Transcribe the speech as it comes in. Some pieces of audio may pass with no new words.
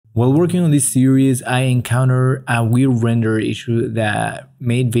While working on this series, I encountered a weird render issue that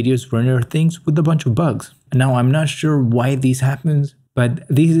made videos render things with a bunch of bugs. Now, I'm not sure why this happens, but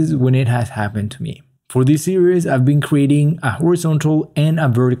this is when it has happened to me. For this series, I've been creating a horizontal and a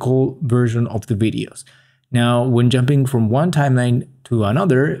vertical version of the videos. Now, when jumping from one timeline to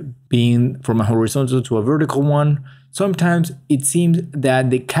another, being from a horizontal to a vertical one, sometimes it seems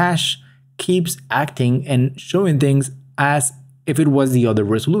that the cache keeps acting and showing things as if it was the other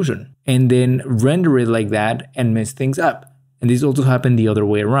resolution, and then render it like that and mess things up. And this also happened the other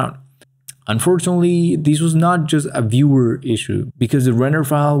way around. Unfortunately, this was not just a viewer issue, because the render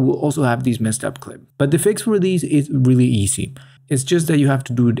file will also have this messed up clip. But the fix for these is really easy. It's just that you have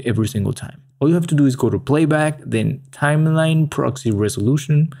to do it every single time. All you have to do is go to playback, then Timeline Proxy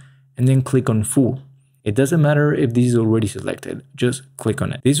Resolution, and then click on full. It doesn't matter if this is already selected, just click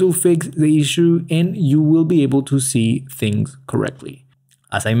on it. This will fix the issue and you will be able to see things correctly.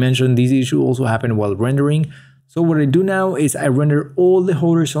 As I mentioned, this issue also happened while rendering. So what I do now is I render all the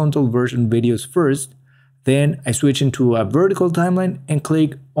horizontal version videos first, then I switch into a vertical timeline and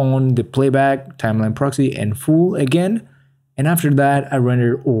click on the playback, timeline proxy, and full again. And after that, I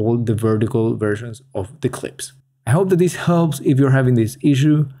render all the vertical versions of the clips. I hope that this helps if you're having this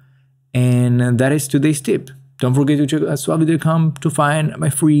issue. And that is today's tip. Don't forget to check out SUALVI.com to find my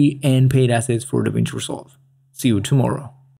free and paid assets for DaVinci Resolve. See you tomorrow.